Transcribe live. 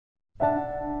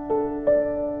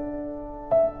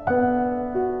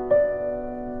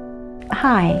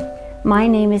Hi, my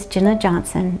name is Jenna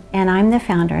Johnson, and I'm the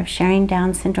founder of Sharing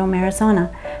Down Syndrome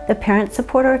Arizona, the parent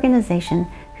support organization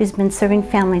who's been serving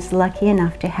families lucky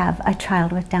enough to have a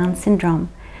child with Down syndrome.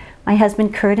 My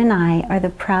husband Kurt and I are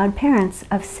the proud parents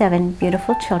of 7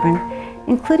 beautiful children,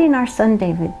 including our son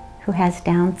David, who has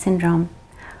Down syndrome.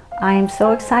 I am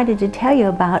so excited to tell you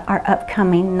about our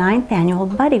upcoming 9th annual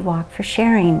Buddy Walk for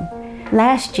Sharing.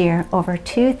 Last year, over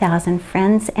 2,000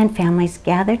 friends and families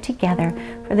gathered together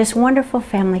for this wonderful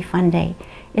family fun day.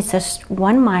 It's a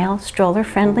 1-mile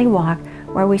stroller-friendly walk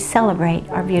where we celebrate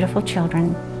our beautiful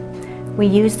children. We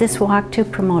use this walk to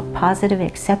promote positive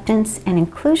acceptance and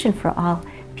inclusion for all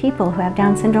people who have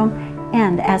Down syndrome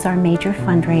and as our major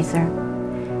fundraiser.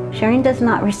 Sharing does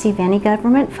not receive any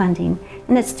government funding,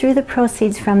 and it's through the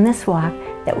proceeds from this walk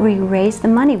that we raise the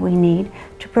money we need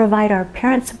to provide our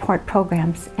parent support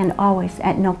programs, and always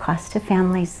at no cost to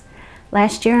families.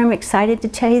 Last year, I'm excited to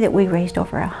tell you that we raised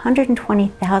over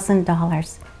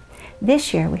 $120,000.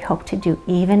 This year, we hope to do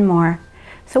even more.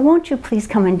 So won't you please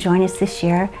come and join us this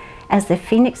year as the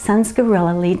Phoenix Suns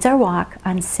Gorilla leads our walk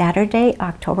on Saturday,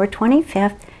 October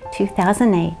 25th,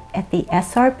 2008 at the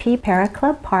SRP Para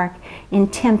Club Park in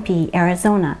Tempe,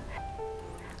 Arizona.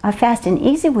 A fast and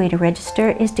easy way to register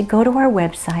is to go to our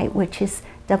website, which is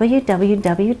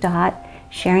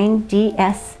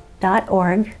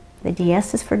www.sharingds.org. The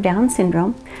DS is for Down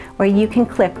syndrome, where you can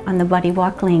click on the Buddy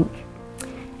Walk link.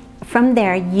 From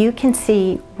there, you can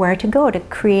see where to go to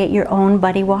create your own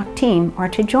Buddy Walk team or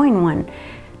to join one.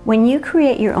 When you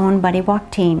create your own Buddy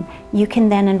Walk team, you can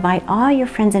then invite all your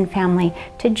friends and family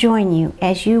to join you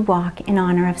as you walk in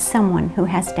honor of someone who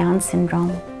has Down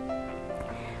syndrome.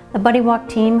 The Buddy Walk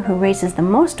team who raises the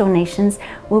most donations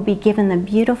will be given the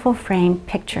beautiful framed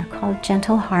picture called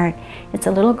Gentle Heart. It's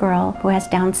a little girl who has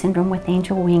Down syndrome with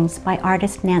angel wings by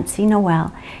artist Nancy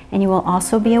Noel, and you will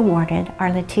also be awarded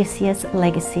our Leticia's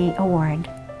Legacy Award.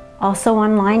 Also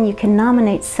online, you can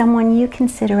nominate someone you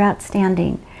consider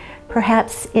outstanding.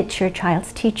 Perhaps it's your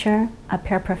child's teacher, a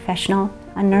paraprofessional,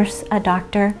 a nurse, a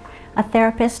doctor, a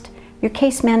therapist, your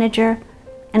case manager,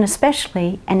 and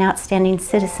especially an outstanding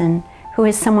citizen who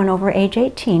is someone over age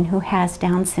 18 who has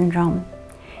Down syndrome.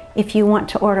 If you want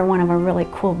to order one of our really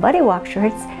cool Buddy Walk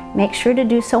shirts, make sure to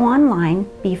do so online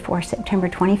before September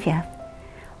 25th.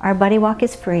 Our Buddy Walk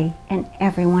is free and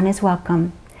everyone is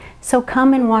welcome. So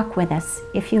come and walk with us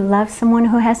if you love someone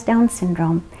who has Down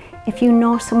syndrome, if you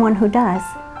know someone who does,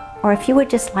 or if you would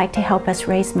just like to help us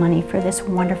raise money for this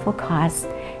wonderful cause.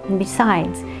 And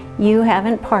besides, you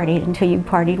haven't partied until you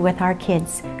partied with our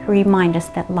kids who remind us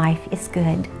that life is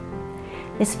good.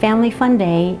 This family fun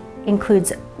day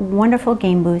includes wonderful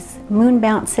game booths, moon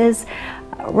bounces,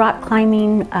 rock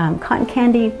climbing, cotton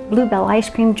candy, bluebell ice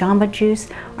cream, Jamba Juice.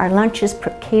 Our lunch is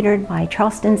catered by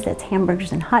Charleston's, that's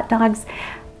hamburgers and hot dogs.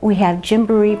 We have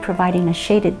Gymboree providing a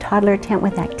shaded toddler tent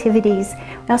with activities.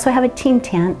 We also have a team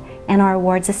tent and our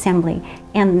awards assembly.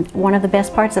 And one of the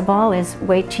best parts of all is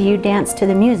wait till you dance to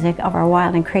the music of our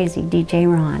wild and crazy DJ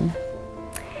Ron.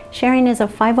 Sharing is a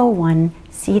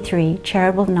 501c3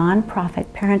 charitable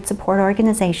nonprofit parent support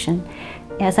organization.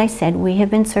 As I said, we have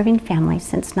been serving families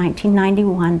since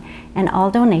 1991, and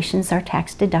all donations are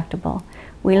tax deductible.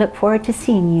 We look forward to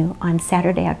seeing you on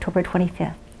Saturday, October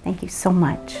 25th. Thank you so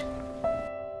much.